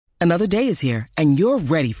Another day is here, and you're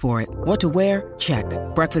ready for it. What to wear? Check.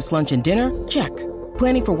 Breakfast, lunch, and dinner? Check.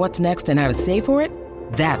 Planning for what's next and how to save for it?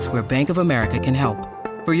 That's where Bank of America can help.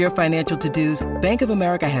 For your financial to-dos, Bank of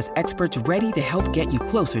America has experts ready to help get you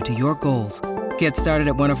closer to your goals. Get started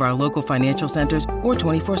at one of our local financial centers or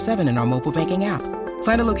 24/7 in our mobile banking app.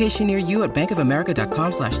 Find a location near you at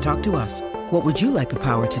bankofamerica.com/talktous. What would you like the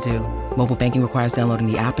power to do? Mobile banking requires downloading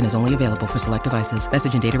the app and is only available for select devices.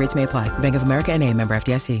 Message and data rates may apply. Bank of America NA, member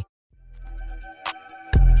FDIC.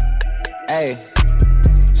 Hey,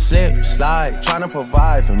 slip, slide, tryna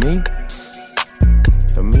provide for me.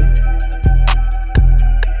 For me.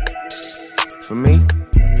 For me.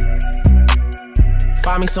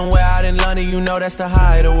 Find me somewhere out in London, you know that's the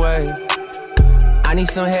hideaway. I need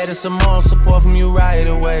some head and some moral support from you right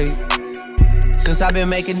away. Since I've been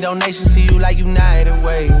making donations to you like United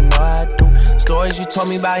Way, you know I do. Stories you told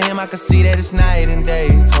me about him, I can see that it's night and day.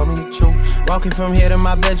 You told me the truth. Walking from here to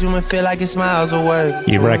my bedroom and feel like it's miles away.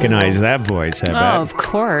 You recognize that voice, I bet. Oh, of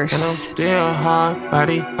course.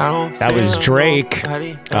 That was Drake,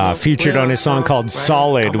 featured on his song called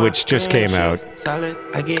Solid, which just came out.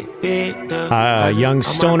 Young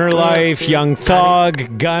Stoner Life, Young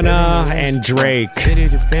Thug, Gunna, and Drake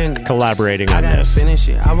collaborating on this.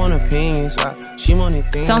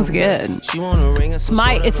 Sounds good.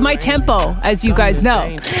 It's my tempo, as you guys know.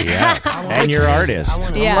 Yeah, and your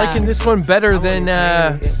artist. Yeah. I'm liking this one better than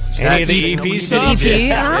any of the EPs. The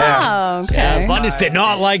EP? Oh, okay. Yeah, Abundance did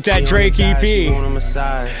not like that Drake EP.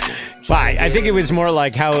 But I think it was more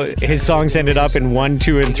like how his songs ended up in 1,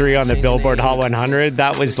 2, and 3 on the Billboard Hot 100.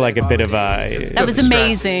 That was like a bit of a... That was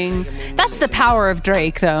amazing. That's the power of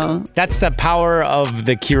Drake, though. That's the power of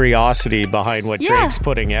the curiosity behind what Drake's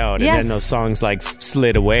putting out. And then those songs like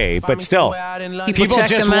slid away. But still, people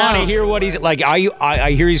just want to hear what he's... Like,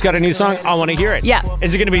 I hear he's got a new song. I want to hear it. Yeah.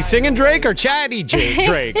 Is it going to be singing Drake or chatty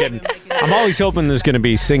Drake? And I'm always hoping there's going to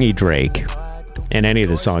be singy Drake in any of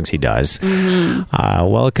the songs he does. Mm-hmm.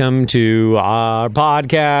 Welcome to our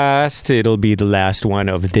podcast. It'll be the last one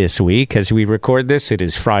of this week as we record this. It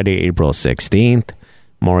is Friday, April 16th.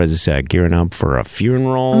 Maura's gearing up for a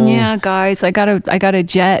funeral. Yeah, guys, I got a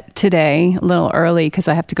jet today a little early because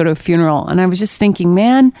I have to go to a funeral. And I was just thinking,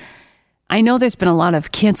 man, I know there's been a lot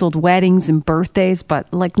of canceled weddings and birthdays,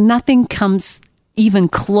 but like nothing comes even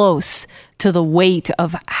close to the weight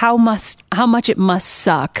of how much it must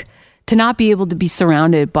suck to not be able to be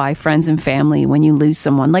surrounded by friends and family when you lose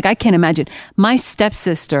someone. Like, I can't imagine. My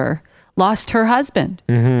stepsister lost her husband.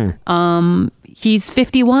 Mm-hmm. He's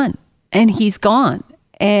 51 and he's gone.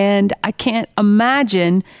 And I can't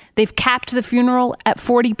imagine they've capped the funeral at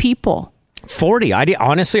 40 people. 40?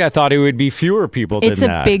 Honestly, I thought it would be fewer people than that. It's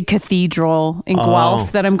a big cathedral in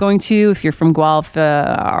Guelph that I'm going to. If you're from Guelph,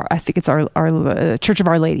 I think it's our Church of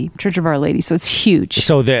Our Lady. So it's huge.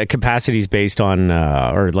 So the capacity is based on,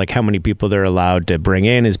 or like how many people they're allowed to bring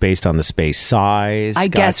in is based on the space size? I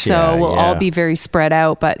guess so. We'll all be very spread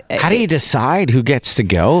out. But how do you decide who gets to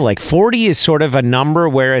go? Like 40 is sort of a number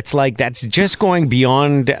where it's like that's just going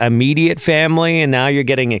beyond immediate family, and now you're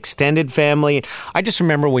getting extended family. I just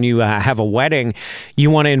remember when you have a wedding, you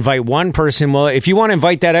want to invite one person. Well, if you want to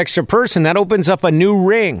invite that extra person, that opens up a new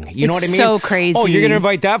ring. You know what I mean? So crazy. Oh, you're going to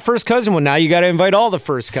invite that first cousin? Well, now you got to invite all the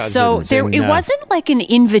first cousins. So it wasn't like an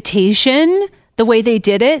invitation the way they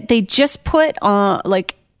did it. They just put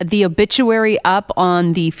like the obituary up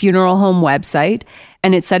on the funeral home website.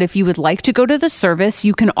 And it said, if you would like to go to the service,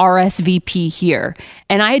 you can RSVP here.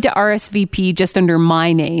 And I had to RSVP just under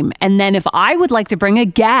my name. And then if I would like to bring a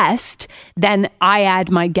guest, then I add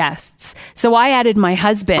my guests. So I added my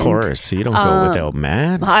husband. Of course. You don't go without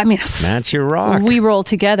Matt. I mean, Matt's your rock. We roll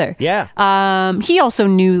together. Yeah. He also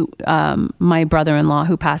knew my brother-in-law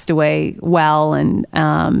who passed away well. And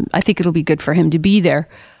I think it'll be good for him to be there.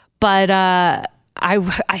 But I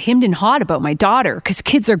hemmed and hawed about my daughter because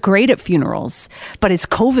kids are great at funerals, but it's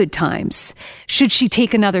COVID times. Should she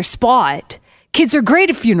take another spot? Kids are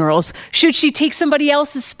great at funerals. Should she take somebody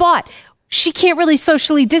else's spot? She can't really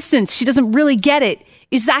socially distance. She doesn't really get it.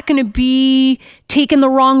 Is that going to be taken the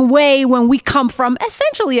wrong way when we come from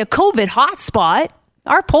essentially a COVID hotspot?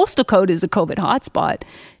 Our postal code is a COVID hotspot,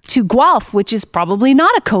 to Guelph, which is probably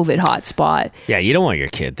not a COVID hotspot. Yeah, you don't want your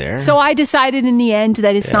kid there. So I decided in the end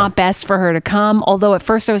that it's not best for her to come. Although at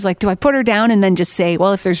first I was like, do I put her down and then just say,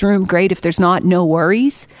 well, if there's room, great. If there's not, no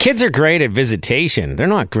worries. Kids are great at visitation. They're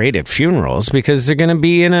not great at funerals because they're going to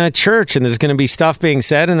be in a church and there's going to be stuff being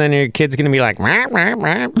said and then your kid's going to be like, rah, rah,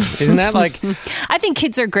 rah. Isn't that like... I think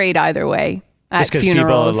kids are great either way. Just because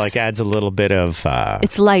people like adds a little bit of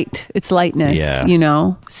it's lightness, you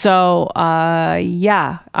know. So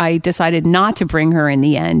I decided not to bring her in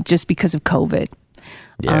the end just because of COVID.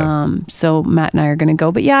 Yeah. So Matt and I are going to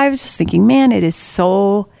go. But yeah, I was just thinking, man, it is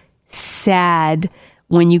so sad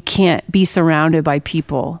when you can't be surrounded by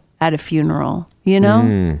people at a funeral, you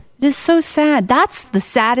know? It is so sad. That's the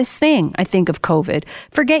saddest thing, I think, of COVID.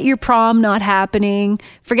 Forget your prom not happening.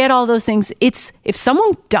 Forget all those things. It's if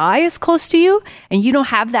someone dies close to you and you don't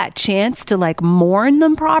have that chance to like mourn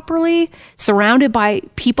them properly, surrounded by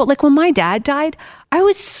people. Like when my dad died, I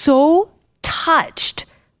was so touched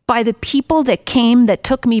by the people that came that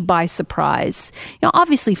took me by surprise. You know,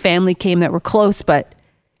 obviously family came that were close, but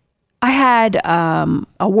I had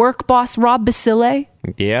a work boss, Rob Basile.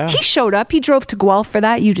 Yeah. He showed up. He drove to Guelph for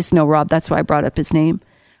that. You just know Rob. That's why I brought up his name.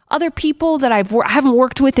 Other people that I haven't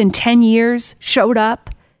worked with in 10 years showed up.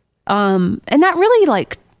 And that really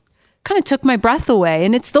like kind of took my breath away.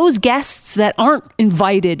 And it's those guests that aren't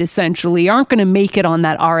invited, essentially, aren't going to make it on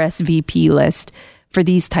that RSVP list for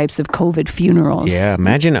these types of COVID funerals. Yeah,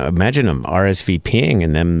 imagine them RSVPing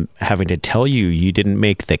and them having to tell you didn't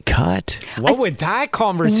make the cut. What would that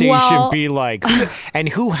conversation be like? And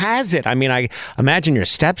who has it? I mean, I imagine your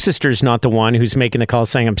stepsister's not the one who's making the call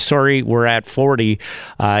saying, I'm sorry, we're at 40.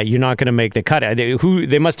 You're not going to make the cut.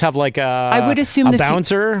 They must have like I would assume a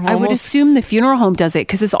bouncer? I would assume the funeral home does it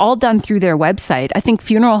because it's all done through their website. I think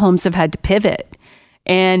funeral homes have had to pivot.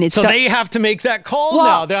 And it's they have to make that call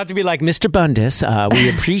now. They have to be like, Mr. Bundes, we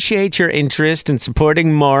appreciate your interest in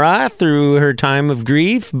supporting Maura through her time of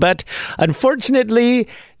grief, but unfortunately,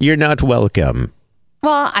 you're not welcome.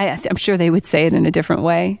 Well, I'm sure they would say it in a different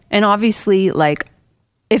way. And obviously, like,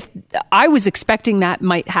 if I was expecting that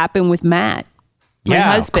might happen with Matt, my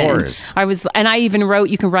husband. Of course. I even wrote,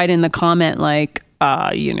 you can write in the comment, like,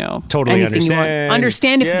 totally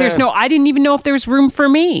understand if there's I didn't even know if there was room for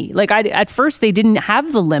me. Like at first they didn't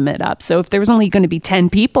have the limit up. So if there was only going to be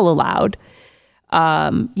 10 people allowed,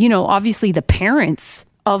 obviously the parents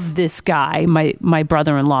of this guy, my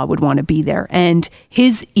brother-in-law would want to be there and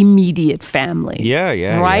his immediate family.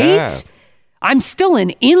 Yeah. Right? Yeah. I'm still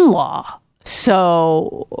an in-law.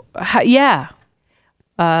 So yeah.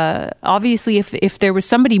 Obviously, if there was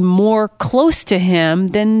somebody more close to him,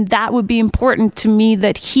 then that would be important to me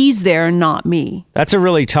that he's there and not me. That's a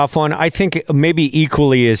really tough one. I think maybe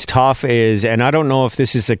equally as tough is, and I don't know if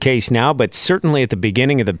this is the case now, but certainly at the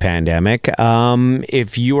beginning of the pandemic,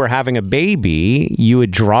 if you were having a baby, you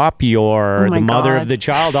would drop the mother of the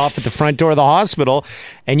child off at the front door of the hospital,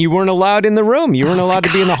 and you weren't allowed in the room. You weren't allowed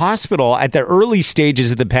to be in the hospital at the early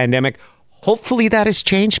stages of the pandemic. Hopefully that has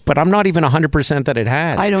changed, but I'm not even 100% that it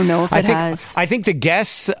has. I don't know if it has. I think the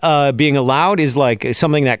guests being allowed is like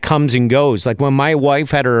something that comes and goes. Like when my wife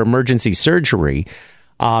had her emergency surgery,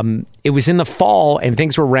 it was in the fall and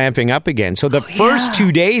things were ramping up again. So the first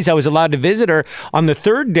 2 days I was allowed to visit her. On the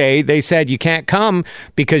third day, they said, you can't come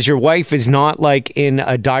because your wife is not like in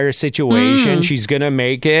a dire situation. She's going to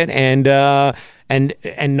make it. And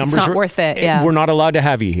numbers it's not worth it. Yeah. We're not allowed to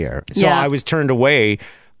have you here. So I was turned away.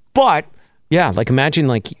 But yeah, like imagine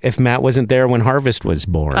like if Matt wasn't there when Harvest was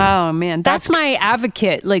born. Oh man, that's my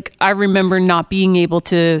advocate. Like I remember not being able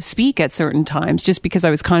to speak at certain times just because I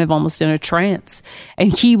was kind of almost in a trance.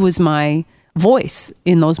 And he was my voice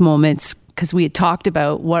in those moments because we had talked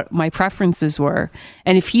about what my preferences were.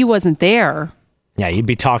 And if he wasn't there... Yeah, you'd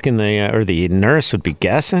be talking or the nurse would be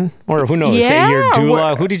guessing. Or who knows, say your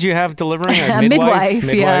doula. Who did you have delivering? A midwife?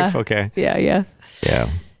 Yeah. Okay. Yeah.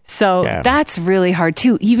 So yeah. That's really hard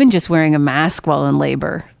too. Even just wearing a mask while in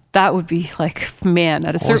labor. That would be like, man,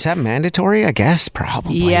 at a certain... is that mandatory? I guess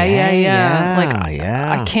probably. Yeah. Like,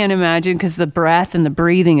 I can't imagine because the breath and the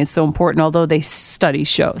breathing is so important. Although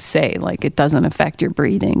studies say like it doesn't affect your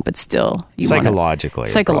breathing, but still,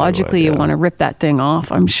 psychologically, you want to rip that thing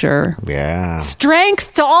off. I'm sure. Yeah.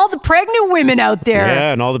 Strength to all the pregnant women out there.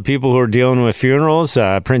 Yeah, and all the people who are dealing with funerals.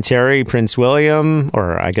 Prince Harry, Prince William,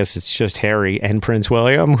 or I guess it's just Harry and Prince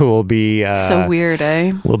William, who will be so weird,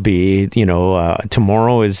 eh? Will be,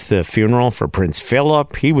 tomorrow is the funeral for Prince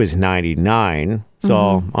Philip. He was 99.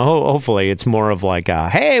 So hopefully it's more of like,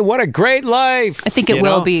 hey, what a great life. I think it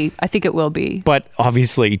will be. But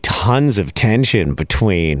obviously tons of tension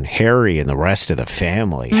between Harry and the rest of the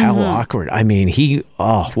family. How awkward. I mean,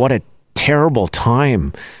 what a terrible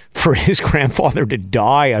time for his grandfather to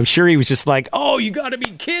die. I'm sure he was just like, oh, you got to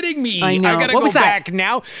be kidding me. I know. I got to go back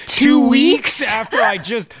now. 2 weeks after I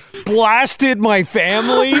just blasted my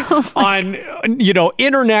family on,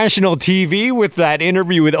 international TV with that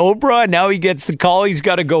interview with Oprah. Now he gets the call. He's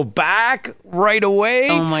got to go back right away.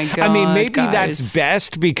 Oh, my God. I mean, maybe that's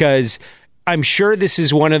best because... I'm sure this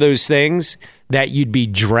is one of those things that you'd be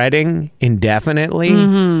dreading indefinitely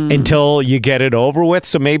until you get it over with.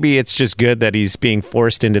 So maybe it's just good that he's being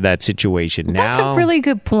forced into that situation now. That's a really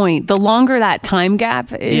good point. The longer that time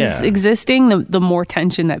gap is existing, the more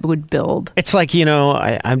tension that would build. It's like,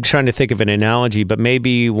 I'm trying to think of an analogy, but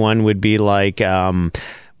maybe one would be like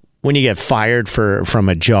when you get fired from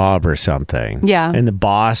a job or something. Yeah. And the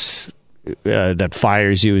boss that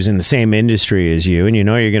fires you is in the same industry as you, and you're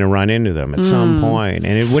going to run into them at some point.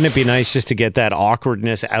 And wouldn't it be nice just to get that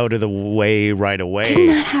awkwardness out of the way right away? Didn't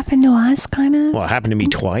that happen to us, kind of? Well, it happened to me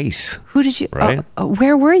twice. Who did you... Right?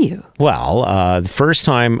 Where were you? Well, the first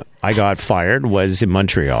time I got fired was in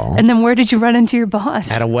Montreal. And then where did you run into your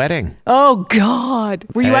boss? At a wedding. Oh, God.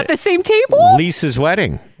 Were you at the same table? Lisa's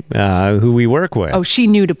wedding, who we work with. Oh, she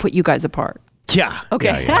knew to put you guys apart. Yeah.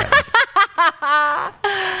 Okay. Yeah.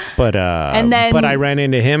 But I ran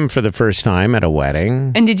into him for the first time at a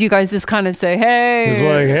wedding. And did you guys just kind of say, hey? He was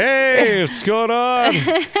like, hey, what's going on?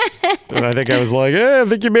 And I think I was like, hey, I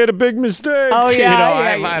think you made a big mistake. Oh, yeah.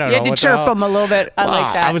 I don't know. You had to chirp him a little bit. I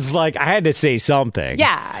like that. I was like, I had to say something.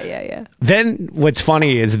 Yeah. Then what's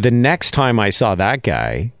funny is the next time I saw that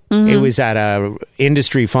guy, it was at a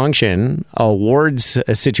industry function, awards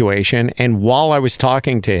situation, and while I was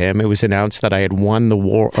talking to him, it was announced that I had won the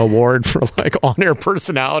award for like on-air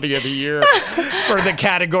personality of the year for the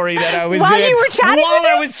category that I was in. While you were chatting while with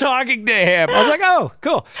him? I was talking to him, I was like, "Oh,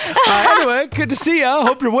 cool. Anyway, good to see you.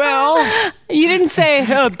 Hope you're well." You didn't say,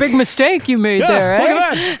 big mistake you made there, look right?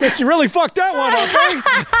 at that. Guess you really fucked that one up, eh?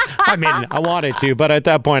 I mean, I wanted to, but at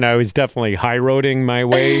that point, I was definitely high-roading my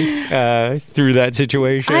way through that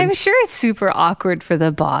situation. I'm sure it's super awkward for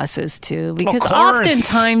the bosses too, because Of course.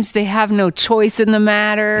 oftentimes they have no choice in the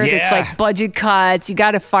matter. Yeah. It's like budget cuts. You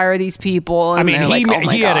got to fire these people. And I mean, they're like, oh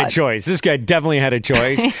my he had a God. choice. This guy definitely had a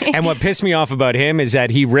choice. And what pissed me off about him is that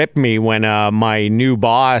he ripped me when my new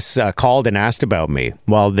boss called and asked about me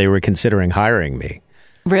while they were considering hiring me.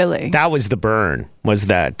 Really? That was the burn, was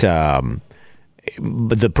that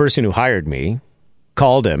the person who hired me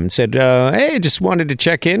called him and said, hey, just wanted to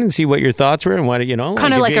check in and see what your thoughts were and what,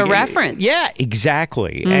 Kind of like a reference. Yeah,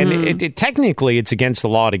 exactly. And technically, it's against the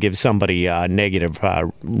law to give somebody a negative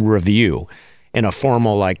review in a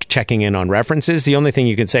formal, like, checking in on references. The only thing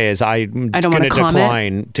you can say is, I'm going to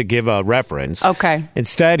decline to give a reference. Okay.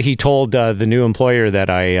 Instead, he told the new employer that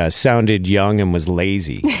I sounded young and was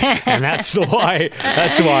lazy. And that's why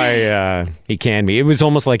he canned me. It was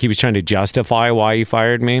almost like he was trying to justify why he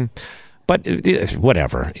fired me. But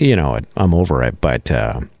whatever, I'm over it.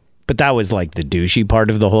 But that was like the douchey part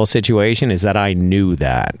of the whole situation, is that I knew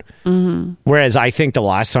that. Mm-hmm. Whereas I think the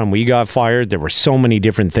last time we got fired, there were so many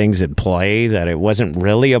different things at play that it wasn't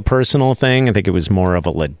really a personal thing. I think it was more of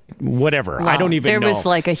a whatever. Well, I don't even know. There was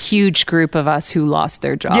like a huge group of us who lost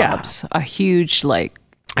their jobs. Yeah. A huge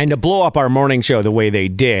And to blow up our morning show the way they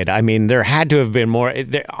did, I mean, there had to have been more.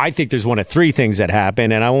 I think there's one of three things that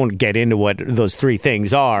happened, and I won't get into what those three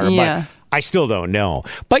things are, but I still don't know.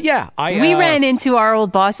 But yeah, we ran into our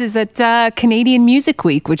old bosses at Canadian Music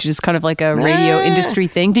Week, which is kind of like a radio industry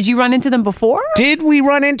thing. Did you run into them before? Did we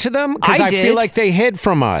run into them? Because I feel like they hid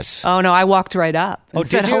from us. Oh, no, I walked right up and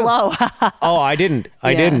said hello. Oh, I didn't.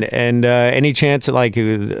 I didn't. And any chance, like,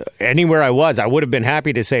 anywhere I was, I would have been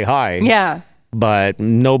happy to say hi. Yeah. But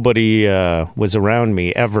nobody was around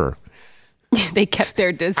me ever. They kept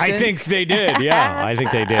their distance. I think they did. Yeah, I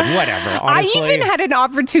think they did. Whatever. Honestly, I even had an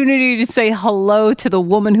opportunity to say hello to the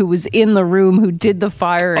woman who was in the room who did the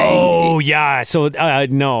firing. Oh, yeah. So,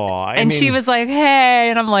 no. I mean, she was like, hey.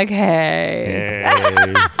 And I'm like, hey.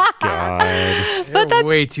 God. But that's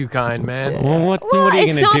way too kind, man. Well, what are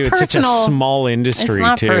you going to do? It's such a small industry, it's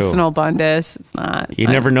not too. personal, Bundes. It's not. You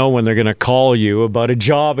never know when they're going to call you about a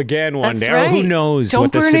job again one day. Right. Or who knows Don't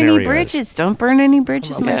what the burn scenario any bridges. Don't burn any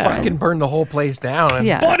bridges, man. Fucking burn the whole place down.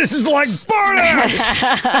 Yeah. But this is like burn it!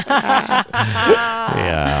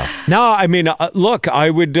 Yeah. No, I mean, look, I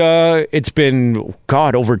would, it's been,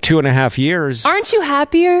 over 2.5 years. Aren't you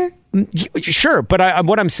happier? Sure, but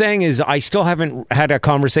what I'm saying is I still haven't had a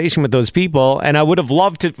conversation with those people, and I would have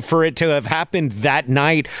loved for it to have happened that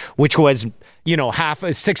night, which was,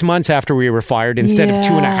 6 months after we were fired instead of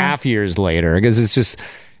 2.5 years later, because it's just...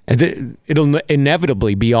 It'll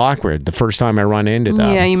inevitably be awkward the first time I run into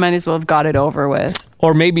them. Yeah, you might as well have got it over with.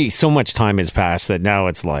 Or maybe so much time has passed that now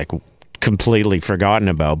it's like completely forgotten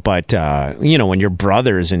about. But, when you're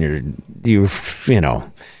brothers and you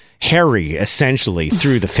Harry essentially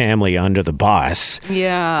threw the family under the bus.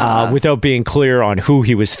 Yeah. Without being clear on who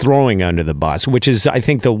he was throwing under the bus, which is, I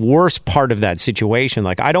think, the worst part of that situation.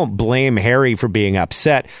 Like, I don't blame Harry for being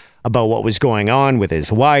upset. about what was going on with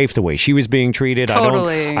his wife, the way she was being treated.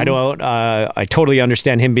 Totally. I totally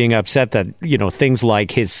understand him being upset that, things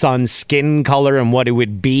like his son's skin color and what it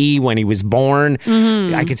would be when he was born.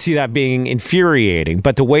 I could see that being infuriating.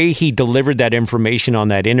 But the way he delivered that information on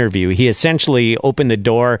that interview, he essentially opened the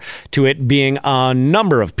door to it being a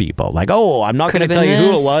number of people. Like, oh, I'm not going to tell you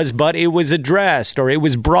who it was, but it was addressed or it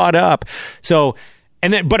was brought up. So...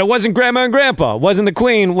 but it wasn't Grandma and Grandpa. It wasn't the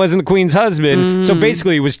Queen. Wasn't the Queen's husband. So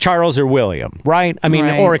basically, it was Charles or William, right? I mean,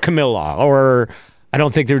 or Camilla, or I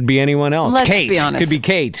don't think there would be anyone else. Let's Kate. be honest. Could be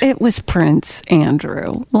Kate. It was Prince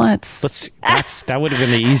Andrew. That would have been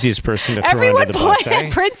the easiest person to throw Everyone under the bus.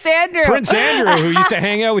 pointed Prince Andrew. Prince Andrew, who used to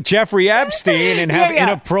hang out with Jeffrey Epstein and have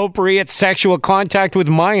inappropriate sexual contact with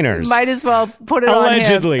minors. Might as well put it on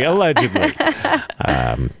him. Allegedly.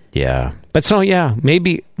 Yeah. But so,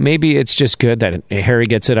 maybe it's just good that Harry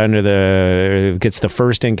gets the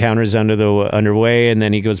first encounters underway, and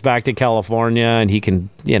then he goes back to California and he can,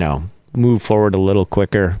 move forward a little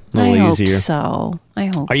quicker, a little easier. I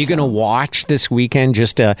hope so. Are you going to watch this weekend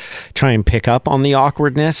just to try and pick up on the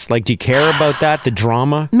awkwardness? Like, do you care about that, the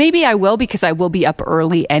drama? Maybe I will, because I will be up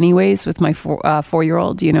early anyways with my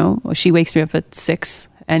 4-year-old, She wakes me up at 6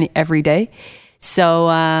 every day. So,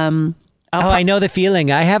 I know the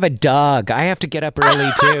feeling. I have a dog. I have to get up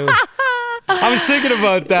early too. I was thinking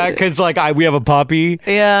about that because, we have a puppy.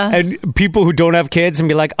 Yeah. And people who don't have kids and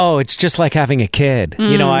be like, oh, it's just like having a kid.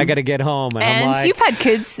 I got to get home. And I'm like, you've had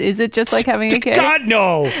kids. Is it just like having a kid? God,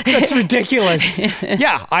 no. That's ridiculous.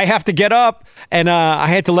 Yeah, I have to get up. And I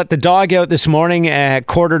had to let the dog out this morning at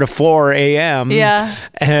 3:45 a.m. Yeah.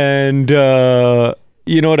 And...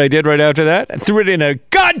 you know what I did right after that? I threw it in a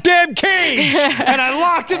goddamn cage, and I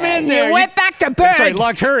locked him in there. You went back to bed. Sorry,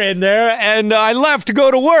 locked her in there, and I left to go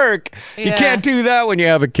to work. Yeah. You can't do that when you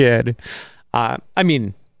have a kid.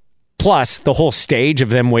 Plus, the whole stage of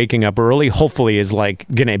them waking up early, hopefully, is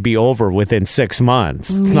going to be over within 6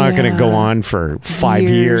 months. It's not going to go on for 5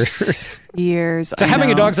 years. Years. So having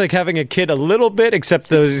a dog's like having a kid a little bit, except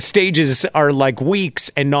those stages are like weeks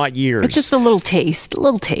and not years. It's just a little taste.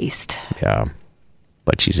 Yeah.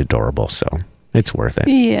 But she's adorable, so it's worth it.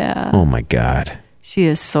 Yeah. Oh my God. She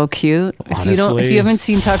is so cute. Honestly, if you haven't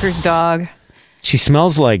seen Tucker's dog, she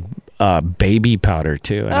smells like baby powder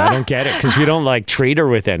too, and I don't get it because we don't treat her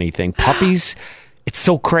with anything. Puppies, it's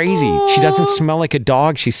so crazy. She doesn't smell like a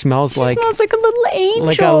dog. She smells like a little angel,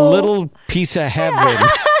 like a little piece of heaven.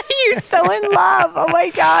 You're so in love. Oh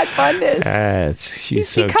my God, Bundes. She's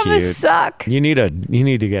so become cute. A suck. You need to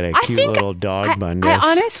get a cute little dog, Bundes. I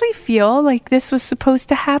honestly feel like this was supposed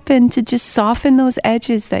to happen to just soften those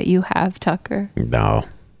edges that you have, Tucker. No.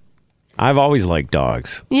 I've always liked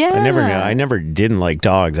dogs. Yeah. I never didn't like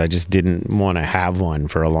dogs. I just didn't want to have one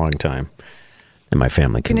for a long time. And my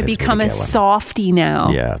family convinced me to become get a one. softie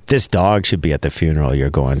now. Yeah. This dog should be at the funeral you're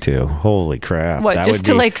going to. Holy crap. What, just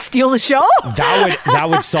to steal the show? That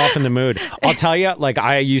would soften the mood. I'll tell you,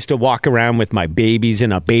 I used to walk around with my babies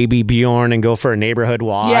in a baby Bjorn and go for a neighborhood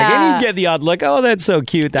walk. Yeah. And you get the odd look, oh, that's so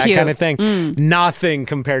cute, that kind of thing. Nothing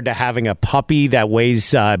compared to having a puppy that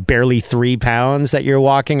weighs barely 3 pounds that you're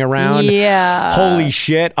walking around. Yeah. Holy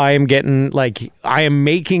shit. I am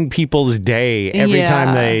making people's day every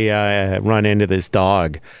time they run into this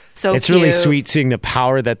dog. So it's really sweet seeing the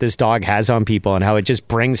power that this dog has on people and how it just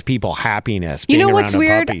brings people happiness. You know what's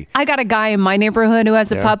weird? Puppy. I got a guy in my neighborhood who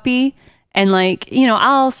has a puppy. And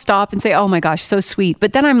I'll stop and say, oh my gosh, so sweet.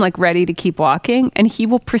 But then I'm ready to keep walking. And he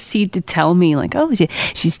will proceed to tell me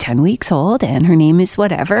she's 10 weeks old and her name is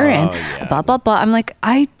whatever. And blah, blah, blah. I'm like,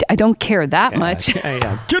 I don't care that much.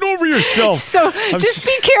 Get over yourself. So just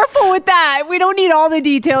be careful with that. We don't need all the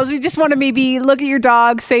details. We just want to maybe look at your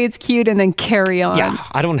dog, say it's cute, and then carry on. Yeah,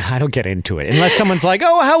 I don't get into it. Unless someone's like,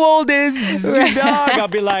 oh, how old is your dog? I'll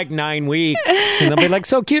be like, 9 weeks. And they'll be like,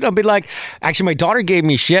 so cute. I'll be like, actually, my daughter gave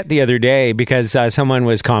me shit the other day because someone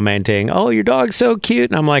was commenting, oh, your dog's so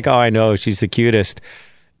cute. And I'm like, oh, I know, she's the cutest.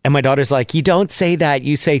 And my daughter's like, you don't say that,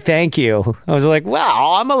 you say thank you. I was like,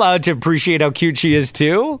 well, I'm allowed to appreciate how cute she is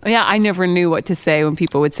too. Yeah, I never knew what to say when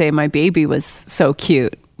people would say my baby was so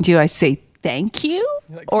cute. Do I say thank you?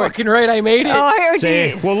 Fucking right, I made it. Oh,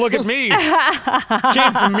 say, well, look at me.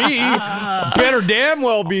 Came from me. Better damn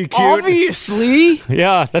well be cute. Obviously.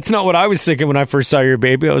 Yeah, that's not what I was thinking when I first saw your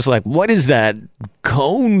baby. I was like, what is that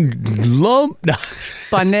cone lump?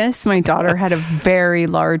 Bundes, my daughter had a very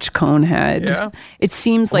large cone head. Yeah. It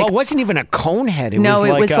seems like... Well, it wasn't even a cone head. It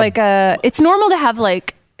was like a... It's normal to have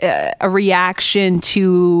a reaction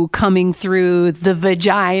to coming through the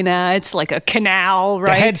vagina. It's like a canal,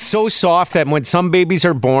 right? The head's so soft that when some babies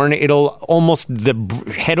are born,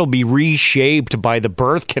 the head will be reshaped by the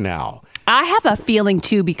birth canal. I have a feeling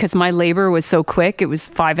too, because my labor was so quick. It was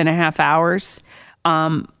 5.5 hours.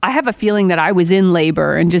 I have a feeling that I was in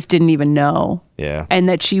labor and just didn't even know. Yeah. And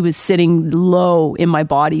that she was sitting low in my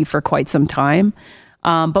body for quite some time.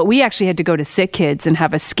 But we actually had to go to Sick Kids and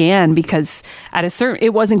have a scan because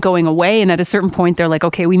it wasn't going away. And at a certain point, they're like,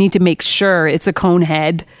 okay, we need to make sure it's a cone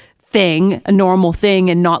head thing, a normal thing,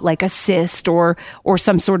 and not like a cyst or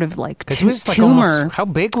some sort of like It was like tumor. almost, how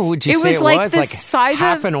big would you say was it like was? the Like size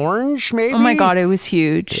half of- an orange, maybe? Oh my God, it was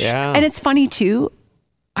huge. Yeah. And it's funny too,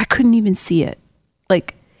 I couldn't even see it.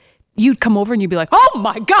 Like, you'd come over and you'd be like, oh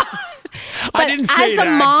my God. But I didn't say as that,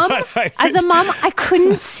 a mom, but I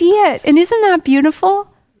couldn't see it. And isn't that beautiful?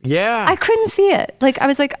 Yeah. I couldn't see it. Like, I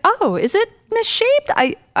was like, oh, is it misshaped?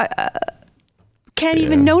 I can't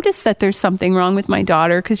even notice that there's something wrong with my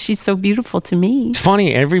daughter because she's so beautiful to me. It's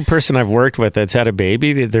funny. Every person I've worked with that's had a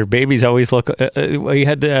baby, their babies always look.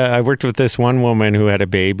 I worked with this one woman who had a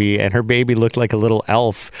baby, and her baby looked like a little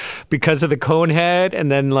elf because of the cone head,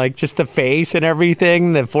 and then like just the face and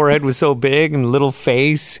everything. The forehead was so big and little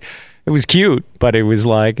face. It was cute, but it was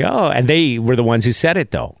like, oh, and they were the ones who said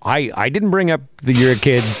it though. I didn't bring up the You're a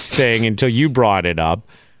Kids thing until you brought it up.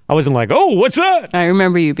 I wasn't like, oh, what's that? I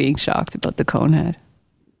remember you being shocked about the cone head.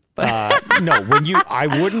 No, I wouldn't have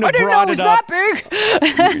I didn't brought know it was it up.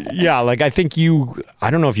 that big. Yeah, like I think I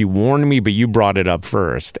don't know if you warned me, but you brought it up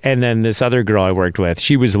first. And then this other girl I worked with,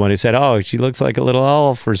 she was the one who said, oh, she looks like a little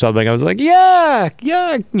elf or something. I was like, yeah,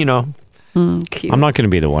 you know. Cute. I'm not going to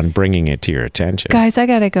be the one bringing it to your attention. Guys, I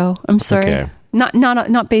gotta go. I'm sorry. Okay.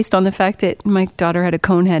 Not based on the fact that my daughter had a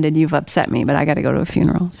cone head and you've upset me, but I gotta go to a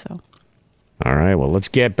funeral. So. All right, well, let's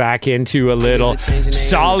get back into a little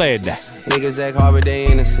solid Niggas act hard, but they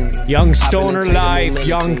innocent. Young Stoner Life,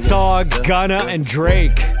 Young Thug, Gunna, and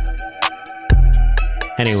Drake.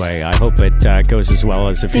 Anyway, I hope it goes as well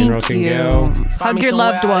as the funeral Thank can you. go. Hug your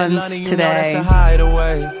loved ones today.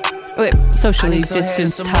 Wait, socially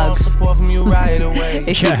distanced hugs.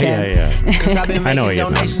 If you can. Yeah. I know what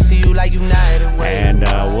you mean. And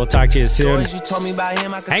we'll talk to you soon.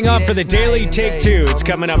 Hang on for the Daily Take 2. It's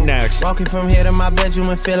coming up next. Walking from here to my bedroom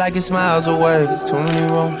and feel like it's miles away. There's too many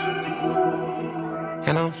rooms.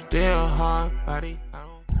 And I'm still hard body.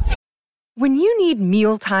 When you need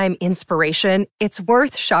mealtime inspiration, it's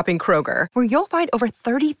worth shopping Kroger, where you'll find over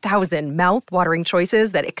 30,000 mouth-watering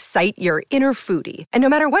choices that excite your inner foodie. And no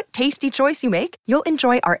matter what tasty choice you make, you'll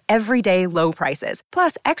enjoy our everyday low prices,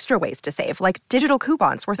 plus extra ways to save, like digital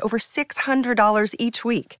coupons worth over $600 each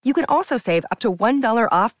week. You can also save up to $1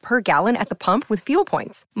 off per gallon at the pump with fuel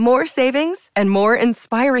points. More savings and more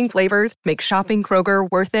inspiring flavors make shopping Kroger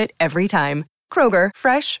worth it every time. Kroger,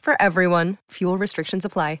 fresh for everyone. Fuel restrictions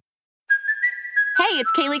apply. Hey,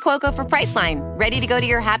 it's Kaylee Cuoco for Priceline. Ready to go to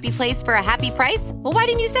your happy place for a happy price? Well, why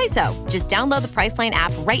didn't you say so? Just download the Priceline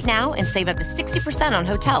app right now and save up to 60% on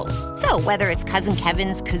hotels. So whether it's Cousin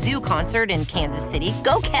Kevin's Kazoo Concert in Kansas City,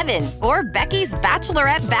 go Kevin, or Becky's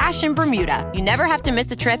Bachelorette Bash in Bermuda, you never have to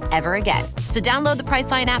miss a trip ever again. So download the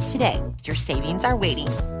Priceline app today. Your savings are waiting.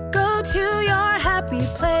 Go to your happy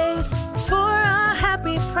place for a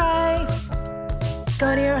happy price.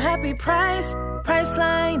 Go to your happy price,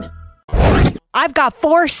 Priceline. I've got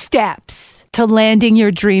 4 steps to landing your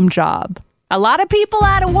dream job. A lot of people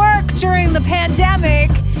out of work during the pandemic.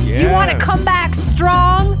 You Yeah. want to come back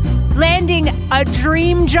strong? Landing a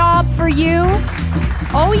dream job for you?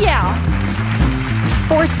 Oh, yeah.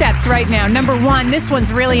 4 steps right now. Number 1, this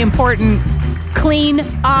one's really important. Clean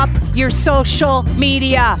up your social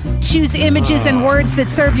media. Choose images and words that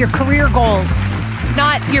serve your career goals.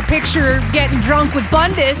 Not your picture getting drunk with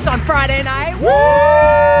Bundus on Friday night. Woo!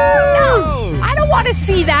 No, I don't want to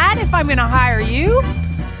see that if I'm going to hire you.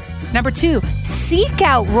 Number 2, seek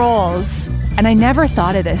out roles, and I never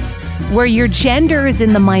thought of this, where your gender is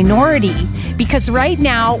in the minority. Because right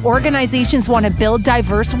now, organizations want to build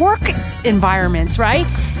diverse work environments, right?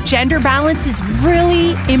 Gender balance is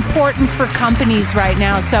really important for companies right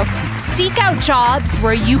now. So seek out jobs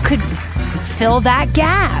where you could fill that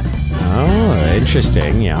gap. Oh,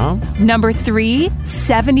 interesting, yeah. Number 3,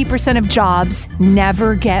 70% of jobs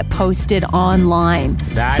never get posted online.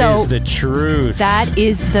 That is the truth. That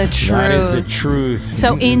is the truth. That is the truth.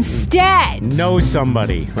 So instead, know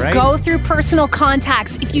somebody, right? go through personal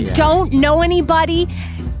contacts. If you don't know anybody,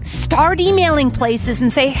 start emailing places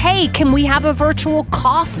and say, hey, can we have a virtual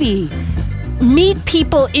coffee? Meet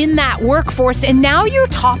people in that workforce, and now you're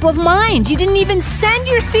top of mind. You didn't even send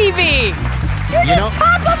your CV. You're just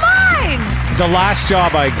top of mind. The last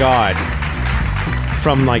job I got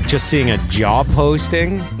from like just seeing a job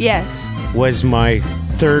posting Yes. was my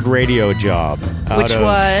third radio job. Which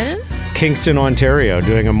was? Kingston, Ontario,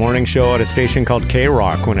 doing a morning show at a station called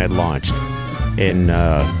K-Rock when it launched in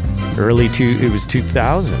it was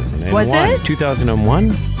 2000. Was it?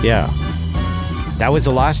 2001? Yeah. That was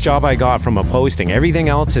the last job I got from a posting. Everything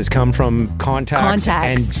else has come from contacts.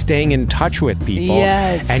 And staying in touch with people.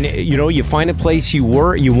 Yes. And, you find a place you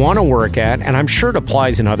want to work at, and I'm sure it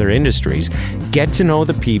applies in other industries. Get to know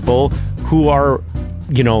the people who are,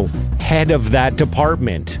 head of that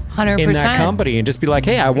department 100%. in that company, and just be like,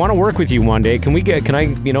 hey, I want to work with you one day. Can I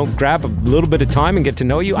grab a little bit of time and get to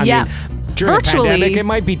know you? I mean, during virtually, a pandemic, it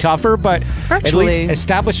might be tougher, but at least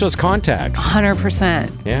establish those contacts.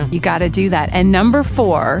 100%. Yeah. You got to do that. And number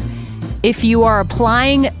 4, if you are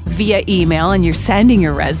applying via email and you're sending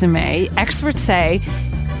your resume, experts say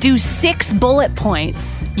do 6 bullet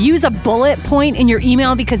points. Use a bullet point in your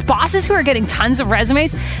email, because bosses who are getting tons of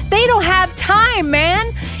resumes, they don't have time,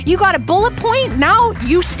 man. You got a bullet point, now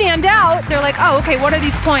you stand out. They're like, oh, okay, what are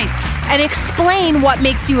these points? And explain what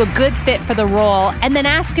makes you a good fit for the role, and then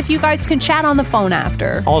ask if you guys can chat on the phone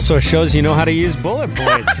after. Also shows you know how to use bullet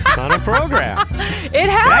points on a program. It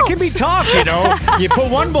helps. That can be tough, You put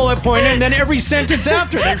one bullet point in, and then every sentence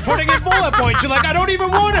after, they're putting in bullet points. You're like, I don't even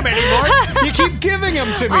want them anymore. You keep giving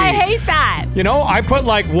them to me. I hate that. I put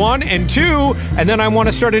like 1 and 2, and then I want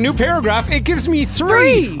to start a new paragraph. It gives me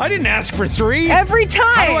 3. I didn't ask for 3. Every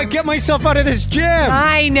time. How do I get myself out of this jam?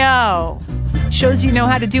 I know. Shows you know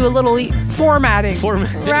how to do a little formatting.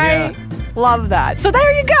 Right? Yeah. Love that. So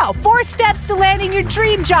there you go. 4 steps to landing your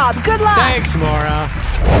dream job. Good luck. Thanks, Maura.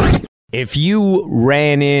 If you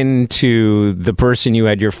ran into the person you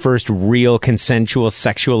had your first real consensual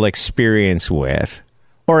sexual experience with,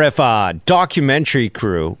 or if a documentary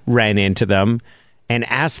crew ran into them and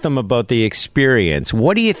asked them about the experience,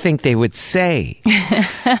 what do you think they would say?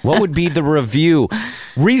 What would be the review?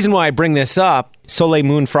 Reason why I bring this up, Soleil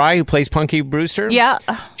Moon Frye, who plays Punky Brewster. Yeah.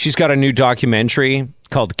 She's got a new documentary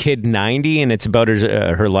called Kid 90, and it's about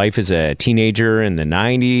her life as a teenager in the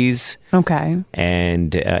 90s. Okay.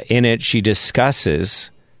 And in it, she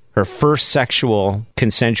discusses her first sexual,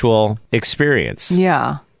 consensual experience.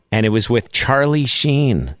 Yeah. And it was with Charlie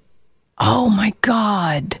Sheen. Oh, my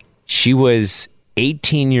God. She was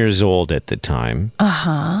 18 years old at the time.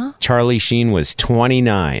 Uh-huh. Charlie Sheen was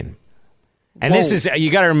 29. And this is,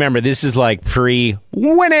 you got to remember, this is like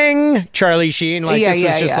pre-winning Charlie Sheen. Like, this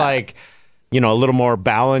was just like, a little more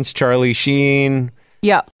balanced Charlie Sheen.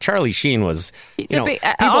 Yeah. Charlie Sheen was, people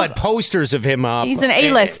had posters of him up. He's an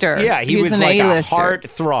A-lister. Yeah, he was an like A-lister. a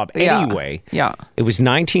heartthrob. Yeah. Anyway, yeah. It was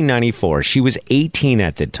 1994. She was 18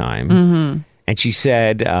 at the time. Mm-hmm. And she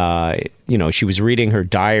said, she was reading her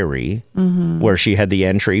diary where she had the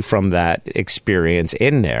entry from that experience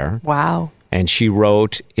in there. Wow. And she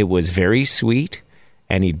wrote, it was very sweet,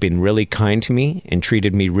 and he'd been really kind to me and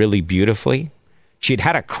treated me really beautifully. She'd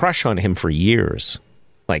had a crush on him for years.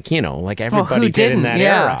 Like everybody did in that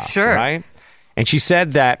era. Sure. Right? And she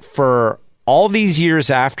said that for all these years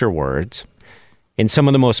afterwards, in some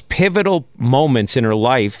of the most pivotal moments in her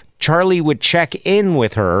life, Charlie would check in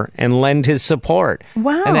with her and lend his support.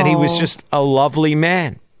 Wow. And that he was just a lovely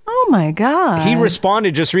man. Oh, my God. He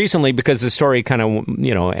responded just recently because the story kind of,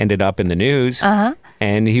 ended up in the news. Uh-huh.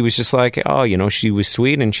 And he was just like, oh, she was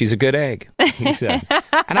sweet and she's a good egg, he said.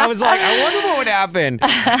 And I was like, I wonder what would happen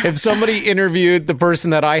if somebody interviewed the person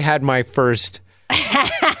that I had my first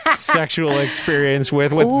sexual experience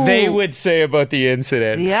with, what they would say about the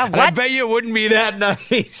incident. Yeah, and I bet you it wouldn't be that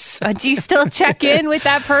nice. Do you still check in with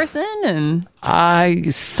that person? And I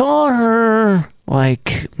saw her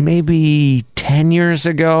like maybe 10 years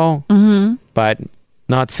ago, but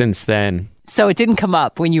not since then. So it didn't come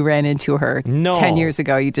up when you ran into her 10 years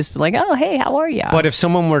ago. You just like, oh, hey, how are you? But if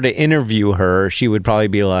someone were to interview her, she would probably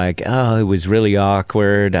be like, oh, it was really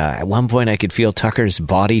awkward. At one point, I could feel Tucker's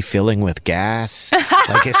body filling with gas.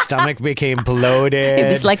 Like his stomach became bloated. It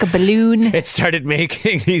was like a balloon. It started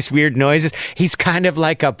making these weird noises. He's kind of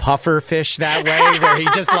like a puffer fish that way, where he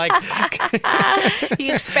just like...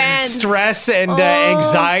 he expands. Stress and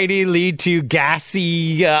anxiety lead to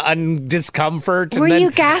gassy discomfort. Were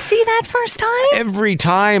you gassy that first time? Every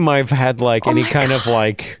time I've had like any kind of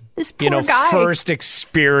like, this poor guy. First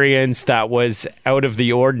experience that was out of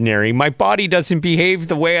the ordinary, my body doesn't behave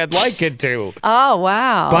the way I'd like it to. Oh,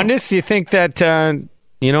 wow. Bundes, you think that,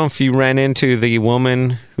 if you ran into the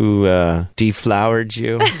woman who deflowered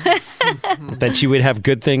you, that you would have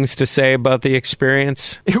good things to say about the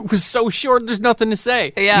experience? It was so short, there's nothing to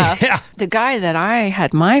say. Yeah. The guy that I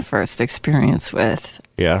had my first experience with,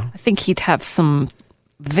 I think he'd have some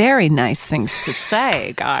very nice things to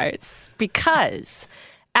say, guys, because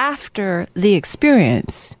after the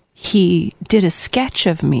experience, he did a sketch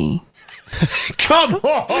of me. Come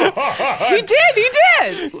on. He did.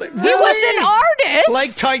 He was an artist.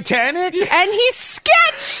 Like Titanic? And he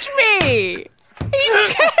sketched me.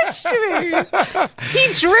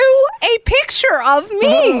 He drew a picture of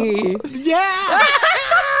me. Yeah.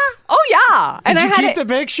 Oh, yeah. Did you keep the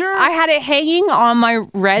picture? I had it hanging on my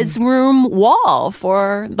res room wall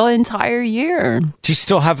for the entire year. Do you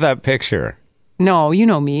still have that picture? No, you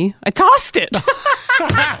know me. I tossed it.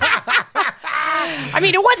 I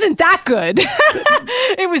mean, it wasn't that good.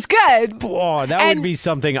 It was good. Oh, that would be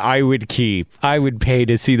something I would keep. I would pay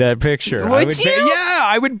to see that picture. Would you? Yeah,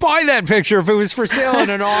 I would buy that picture if it was for sale in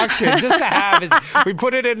an auction, just to have it. We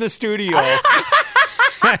put it in the studio.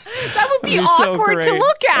 That would be awkward to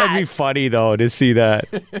look at. That'd be funny, though, to see that.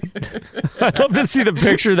 I'd love to see the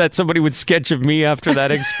picture that somebody would sketch of me after that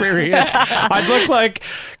experience. I'd look like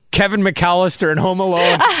Kevin McAllister in Home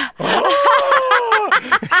Alone.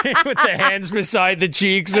 With the hands beside the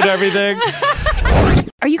cheeks and everything.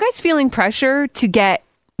 Are you guys feeling pressure to get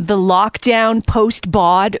the lockdown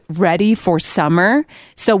post-bod ready for summer?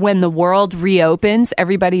 So when the world reopens,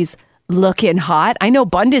 everybody's looking hot. I know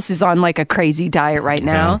Bundus is on like a crazy diet right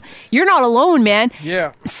now. Yeah. You're not alone, man.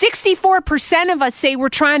 Yeah. 64% of us say we're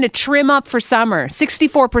trying to trim up for summer.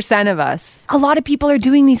 64% of us. A lot of people are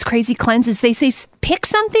doing these crazy cleanses. They say pick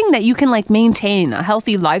something that you can like maintain, a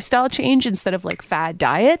healthy lifestyle change instead of like fad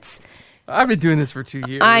diets. I've been doing this for 2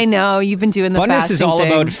 years. I know. You've been doing the fasting Bundus is all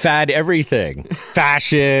thing. about fad everything.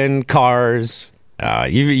 Fashion, cars.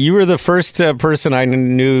 You were the first person I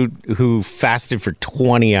knew who fasted for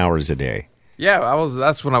 20 hours a day. Yeah,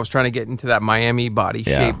 that's when I was trying to get into that Miami body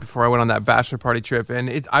shape before I went on that bachelor party trip.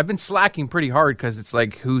 And I've been slacking pretty hard because it's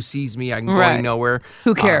like, who sees me? I'm going nowhere.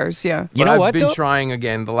 Who cares? Yeah. You know I've been trying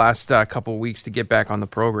again the last couple of weeks to get back on the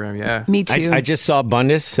program. Yeah. Me too. I just saw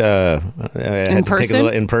Bundus in person? Take a little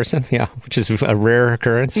in person, which is a rare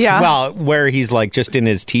occurrence. Yeah. Well, where he's like just in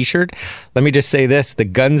his t-shirt. Let me just say this: the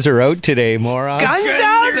guns are out today, moron. Guns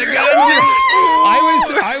out. The guns are.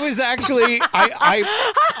 I was actually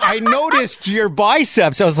I noticed your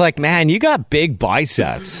biceps. I was like, man, you got big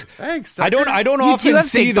biceps. Thanks. I don't often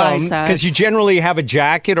see them because you generally have a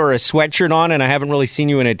jacket or a sweatshirt on, and I haven't really seen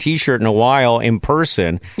you in a t-shirt in a while in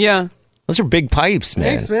person. Yeah. Those are big pipes,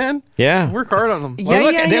 man. Thanks, man. Yeah. I work hard on them. They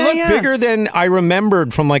look bigger than I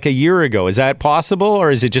remembered from like a year ago. Is that possible,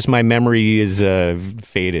 or is it just my memory is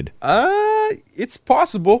faded? It's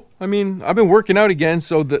possible. I mean, I've been working out again,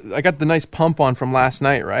 so I got the nice pump on from last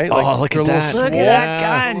night, right? Look at that. Look at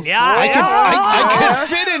that gun. Yeah. I could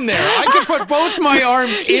fit in there. I could put both my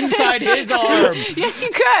arms inside his arm. Yes, you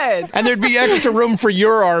could. And thered be extra room for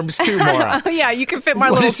your arms too, Maura. Yeah, you can fit my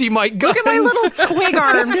Want to see my guns? Look at my little twig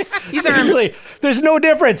arms. These are Seriously, there's no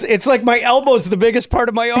difference. It's like my elbow's the biggest part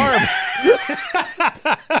of my arm.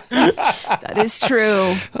 That is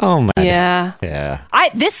true. Oh, man. Yeah.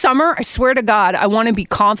 This summer, I swear to God, I want to be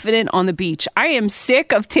confident on the beach. I am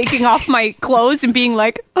sick of taking off my clothes and being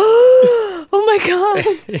like, oh my God.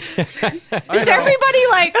 Is everybody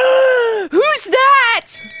like, who's that?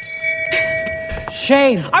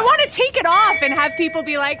 Shame. I want to take it off and have people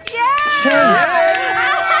be like, yeah.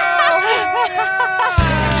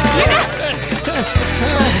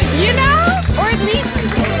 You know? Or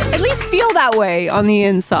at least feel that way on the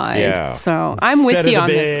inside. Yeah. So I'm with you on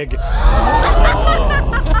this.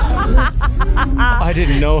 I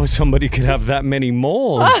didn't know somebody could have that many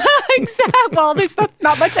moles. Exactly. Well, there's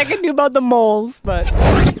not much I can do about the moles, but.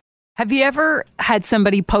 Have you ever had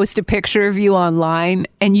somebody post a picture of you online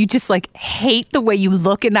and you just like hate the way you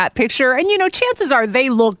look in that picture? And chances are they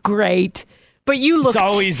look great. But you look... It's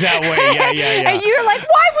always that way. Yeah. And you're like,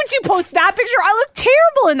 why would you post that picture? I look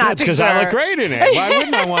terrible in that picture. It's because I look great in it. Why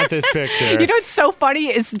wouldn't I want this picture? You know what's so funny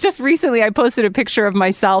is just recently I posted a picture of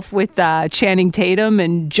myself with Channing Tatum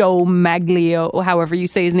and Joe Maglio, however you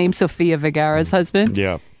say his name, Sofia Vergara's husband.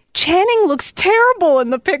 Yeah. Channing looks terrible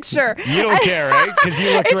in the picture. You don't care, right? Because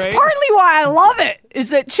you look great? It's partly why I love it,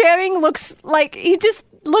 is that Channing looks like he just...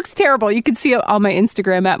 looks terrible. You can see it on my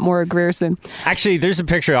Instagram at Maura Grierson. Actually, there's a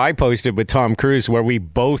picture I posted with Tom Cruise where we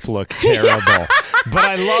both look terrible. But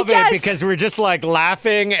I love it because we're just like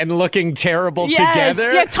laughing and looking terrible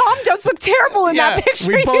together. Yeah, Tom does look terrible in that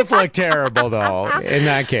picture. We both look terrible, though, in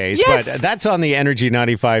that case. Yes. But that's on the Energy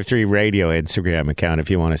 95.3 Radio Instagram account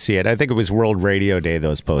if you want to see it. I think it was World Radio Day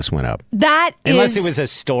those posts went up. Unless it was a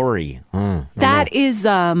story. That is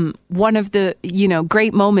one of the,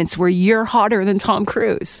 great moments where you're hotter than Tom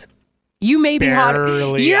Cruise. You may be hotter.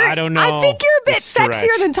 I don't know. I think you're a bit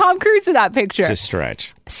sexier than Tom Cruise in that picture. It's a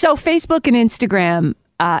stretch. So Facebook and Instagram,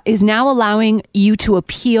 is now allowing you to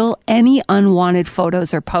appeal any unwanted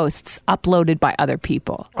photos or posts uploaded by other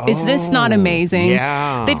people. Is this not amazing?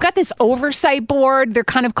 Yeah. They've got this oversight board. They're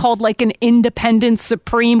kind of called like an independent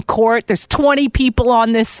Supreme Court. There's 20 people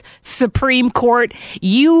on this Supreme Court.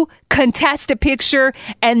 You contest a picture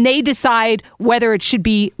and they decide whether it should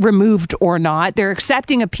be removed or not. They're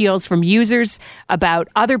accepting appeals from users about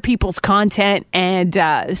other people's content, and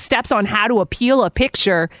steps on how to appeal a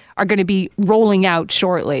picture are going to be rolling out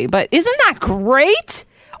shortly. But isn't that great?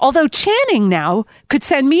 Although Channing now could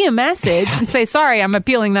send me a message and say, sorry, I'm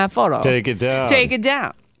appealing that photo. Take it down. Take it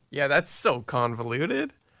down. Yeah, that's so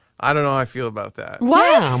convoluted. I don't know how I feel about that.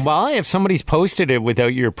 What? Yeah, well, if somebody's posted it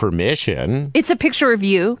without your permission. It's a picture of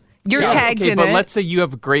you. You're tagged in but it. let's say you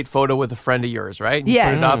have a great photo with a friend of yours, right? You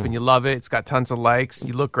put it up and you love it. It's got tons of likes.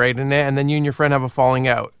 You look great in it. And then you and your friend have a falling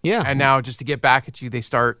out. Yeah. And now just to get back at you, they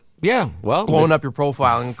start blowing up your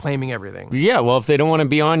profile and claiming everything. Yeah, well, if they don't want to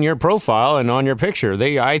be on your profile and on your picture,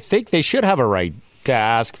 I think they should have a right to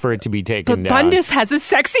ask for it to be taken down. But Bundes has a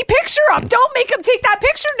sexy picture up. Don't make him take that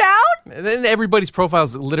picture down. And then everybody's profile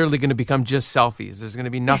is literally going to become just selfies. There's going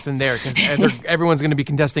to be nothing there because everyone's going to be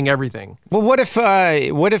contesting everything. Well, what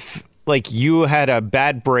if like you had a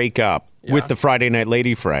bad breakup with the Friday Night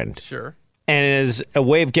Lady friend? Sure. And as a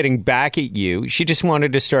way of getting back at you, she just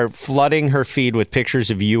wanted to start flooding her feed with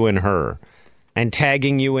pictures of you and her and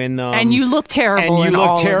tagging you in them. And you look terrible. And you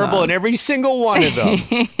look terrible in every single one of them.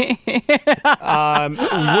 Wouldn't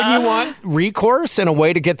you want recourse and a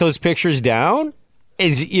way to get those pictures down?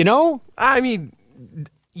 I mean,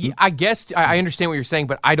 I guess I understand what you're saying,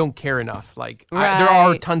 but I don't care enough. Like, there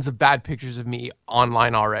are tons of bad pictures of me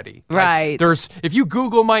online already. Right. If you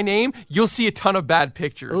Google my name, you'll see a ton of bad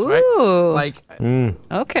pictures. Ooh. Right? Like,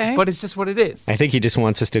 okay. But it's just what it is. I think he just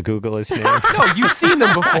wants us to Google his name. No, you've seen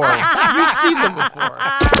them before.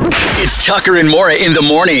 It's Tucker and Maura in the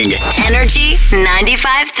morning. Energy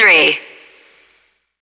 95.3.